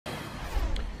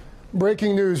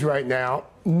Breaking news right now.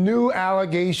 New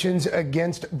allegations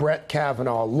against Brett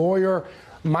Kavanaugh. Lawyer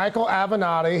Michael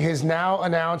Avenatti has now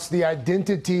announced the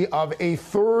identity of a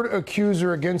third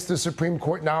accuser against the Supreme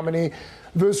Court nominee.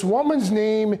 This woman's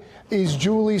name is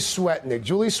Julie Swetnick.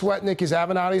 Julie Swetnick is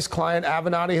Avenatti's client.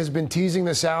 Avenatti has been teasing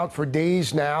this out for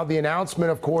days now. The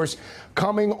announcement, of course,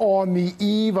 coming on the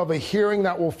eve of a hearing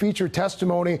that will feature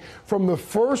testimony from the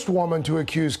first woman to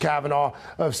accuse Kavanaugh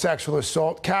of sexual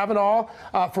assault. Kavanaugh,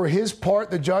 for his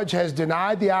part, the judge has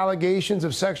denied the allegations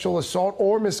of sexual assault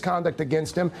or misconduct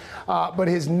against him, but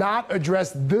has not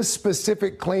addressed this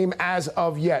specific claim as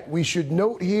of yet. We should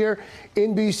note here,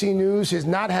 NBC News has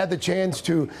not had the chance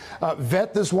to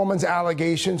vet this woman's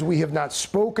allegations. We have not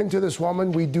spoken to this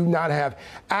woman. We do not have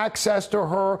access to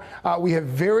her. We have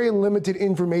very limited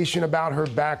information about her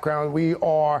background. We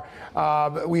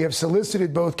have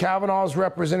solicited both Kavanaugh's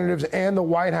representatives and the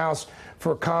White House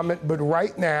for comment, but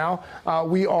right now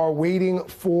we are waiting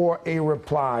for a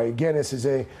reply. Again, this is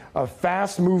a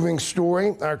fast-moving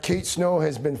story. Our Kate Snow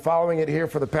has been following it here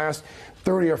for the past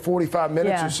 30 or 45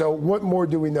 minutes or so. What more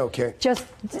do we know, Kate? Just,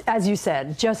 as you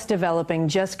said, just developing,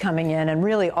 just coming in, and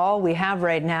really all we have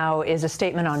right now is a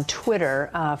statement on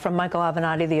Twitter from Michael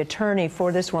Avenatti, the attorney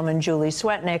for this woman, Julie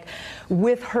Swetnick,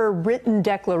 with her written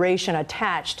declaration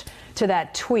attached to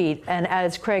that tweet. And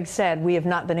as Craig said, we have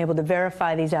not been able to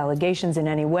verify these allegations in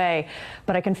any way,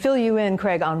 but I can fill you in,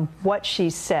 Craig, on what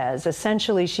she says.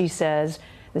 Essentially, she says,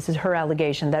 this is her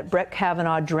allegation, that Brett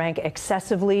Kavanaugh drank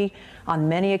excessively on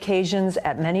many occasions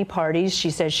at many parties. She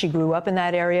says she grew up in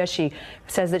that area. She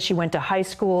says that she went to high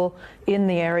school in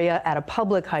the area at a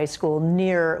public high school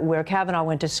near where Kavanaugh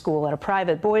went to school, at a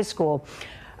private boys' school.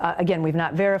 Again, we've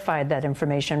not verified that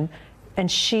information. And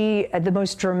the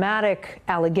most dramatic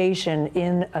allegation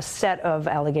in a set of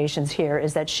allegations here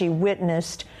is that she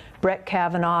witnessed Brett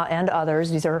Kavanaugh and others,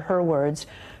 these are her words,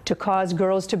 to cause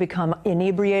girls to become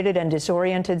inebriated and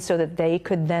disoriented so that they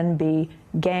could then be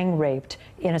gang raped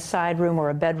in a side room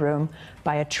or a bedroom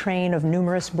by a train of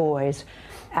numerous boys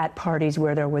at parties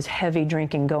where there was heavy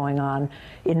drinking going on.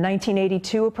 In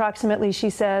 1982, approximately,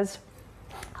 she says,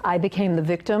 I became the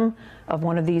victim of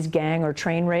one of these gang or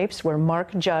train rapes where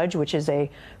Mark Judge, which is a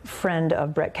friend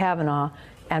of Brett Kavanaugh,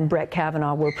 and Brett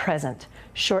Kavanaugh were present.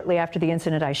 Shortly after the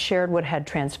incident, I shared what had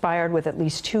transpired with at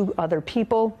least 2 other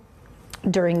people.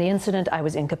 During the incident, I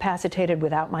was incapacitated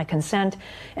without my consent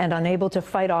and unable to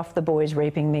fight off the boys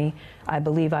raping me. I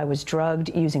believe I was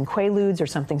drugged using Quaaludes or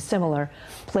something similar,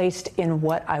 placed in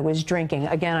what I was drinking.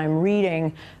 Again, I'm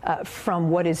reading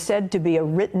from what is said to be a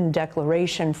written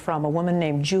declaration from a woman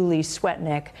named Julie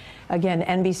Swetnick. Again,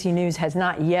 NBC News has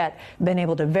not yet been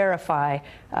able to verify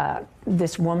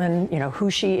this woman, who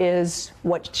she is,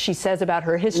 what she says about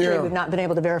her history. Yeah. We've not been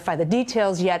able to verify the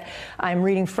details yet. I'm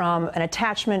reading from an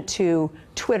attachment to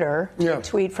Twitter, a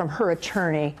tweet from her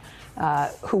attorney,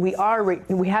 who we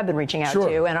have been reaching out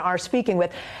to and are speaking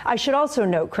with. I should also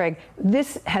note, Craig,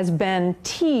 this has been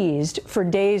teased for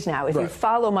days now. If you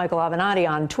follow Michael Avenatti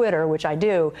on Twitter, which I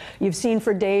do, you've seen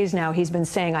for days now he's been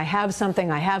saying, I have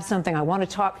something, I want to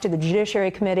talk to the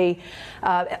Judiciary Committee.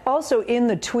 Also in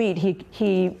the tweet,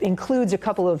 he includes a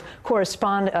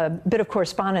bit of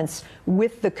correspondence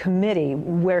with the committee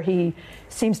where he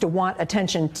seems to want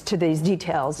attention to these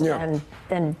details.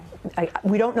 And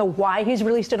we don't know why he's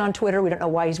released it on Twitter. We don't know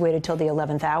why he's waited till the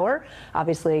 11th hour.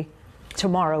 Obviously,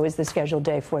 tomorrow is the scheduled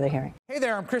day for the hearing. Hey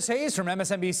there, I'm Chris Hayes from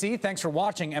MSNBC. Thanks for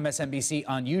watching MSNBC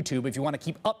on YouTube. If you want to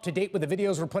keep up to date with the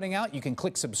videos we're putting out, you can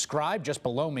click subscribe just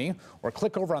below me or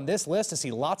click over on this list to see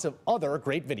lots of other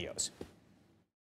great videos.